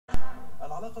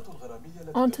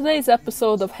On today's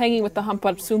episode of Hanging with the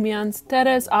Hampartsumians,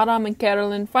 Teres, Aram, and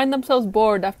Carolyn find themselves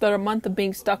bored after a month of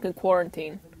being stuck in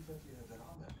quarantine.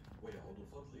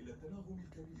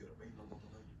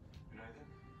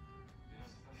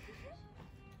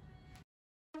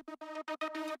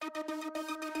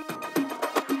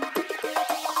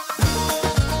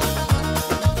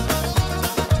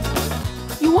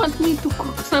 You want me to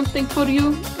cook something for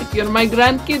you? If you're my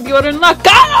grandkid, you're in luck.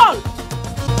 Carol!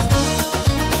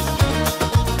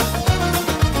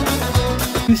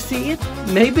 You see it?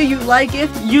 Maybe you like it.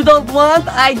 You don't want,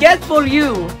 I get for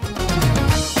you.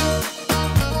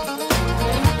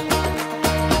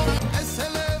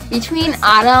 Between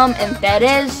Adam and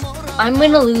Teres, I'm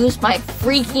gonna lose my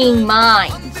freaking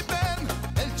mind.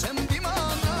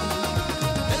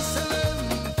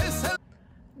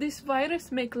 This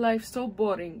virus makes life so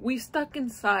boring. We stuck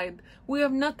inside. We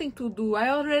have nothing to do. I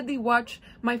already watch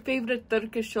my favorite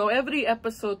Turkish show every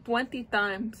episode 20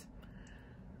 times.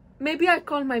 Maybe I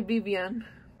call my Vivian.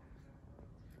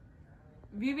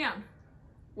 Vivian,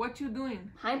 what you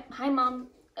doing? Hi, Mom.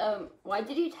 Why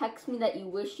did you text me that you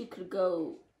wish you could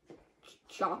go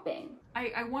shopping?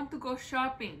 I want to go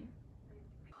shopping.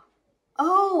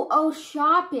 Oh,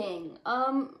 shopping.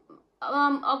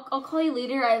 I'll call you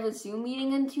later. I have a Zoom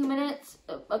meeting in 2 minutes.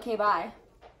 Okay, bye.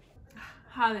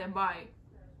 Hale, bye.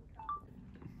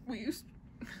 We used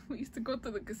to go to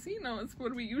the casino. It's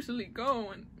where we usually go,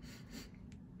 and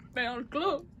they are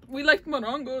closed. We like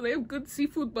Morongo. They have good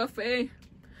seafood buffet.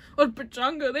 Or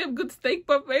Pachanga. They have good steak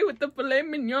buffet with the filet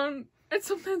mignon. And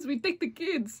sometimes we take the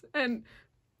kids, and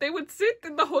they would sit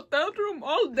in the hotel room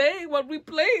all day while we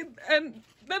played, and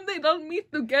then they'd all meet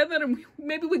together, and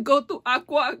maybe we go to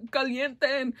Agua Caliente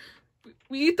and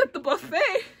we eat at the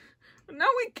buffet. But now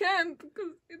we can't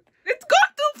because it's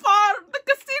gone too far. The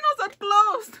casinos are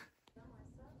closed.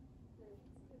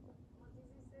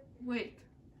 Wait,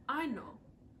 I know.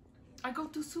 I go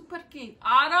to Super King.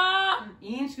 Aram!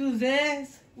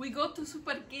 Inexcuses. We go to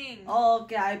Super King.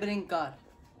 Okay, I bring car.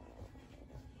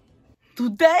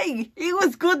 Today, it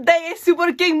was good day at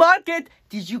Super King Market.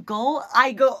 Did you go?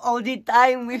 I go all the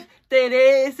time with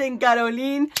Teres and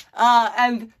Caroline.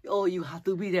 And oh, you have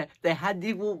to be there. They had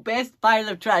the best pile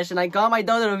of trash, and I got my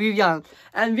daughter Vivian.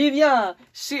 And Vivian,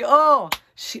 she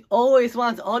always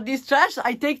wants all this trash.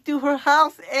 I take to her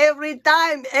house every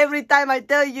time. Every time I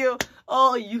tell you,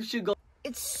 oh, you should go.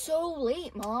 It's so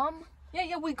late, Mom.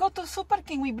 Yeah, we go to Super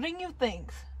King. We bring you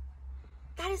things.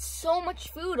 That is so much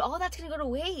food. All that's gonna go to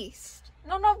waste.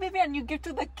 No, Vivian, you give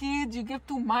to the kids, you give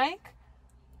to Mike.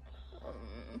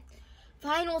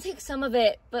 Fine, we'll take some of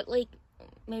it, but like,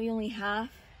 maybe only half.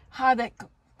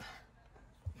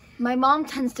 My mom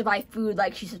tends to buy food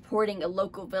like she's supporting a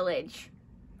local village.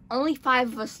 Only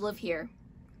 5 of us live here.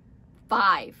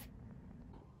 5.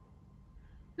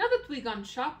 Now that we've gone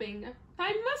shopping,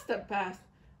 time must have passed.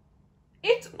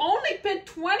 It's only been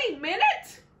 20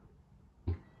 minutes?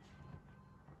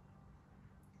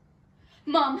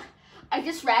 Mom, I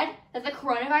just read that the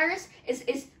coronavirus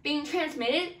is being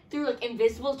transmitted through like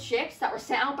invisible chips that were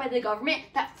sent out by the government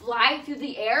that fly through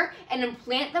the air and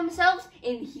implant themselves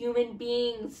in human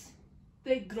beings.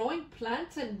 They're growing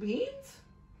plants and beans?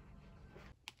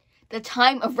 The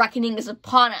time of reckoning is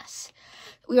upon us.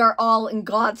 We are all in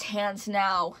God's hands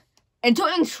now. And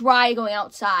don't even try going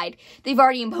outside. They've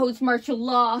already imposed martial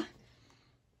law.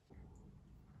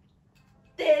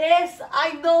 Teres,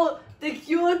 I know the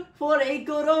cure for a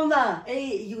corona.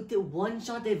 Hey, you take 1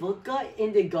 shot of vodka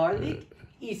in the garlic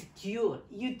is cured.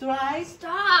 You try?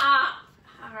 Stop!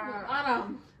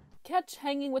 Aram. Catch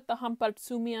Hanging with the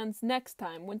Hampartsumians next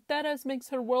time when Teres makes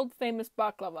her world-famous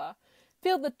baklava.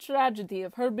 Feel the tragedy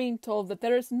of her being told that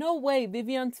there is no way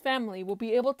Vivian's family will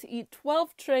be able to eat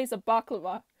 12 trays of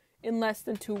baklava in less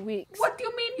than 2 weeks. What do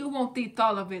you mean you won't eat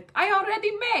all of it? I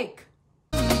already make.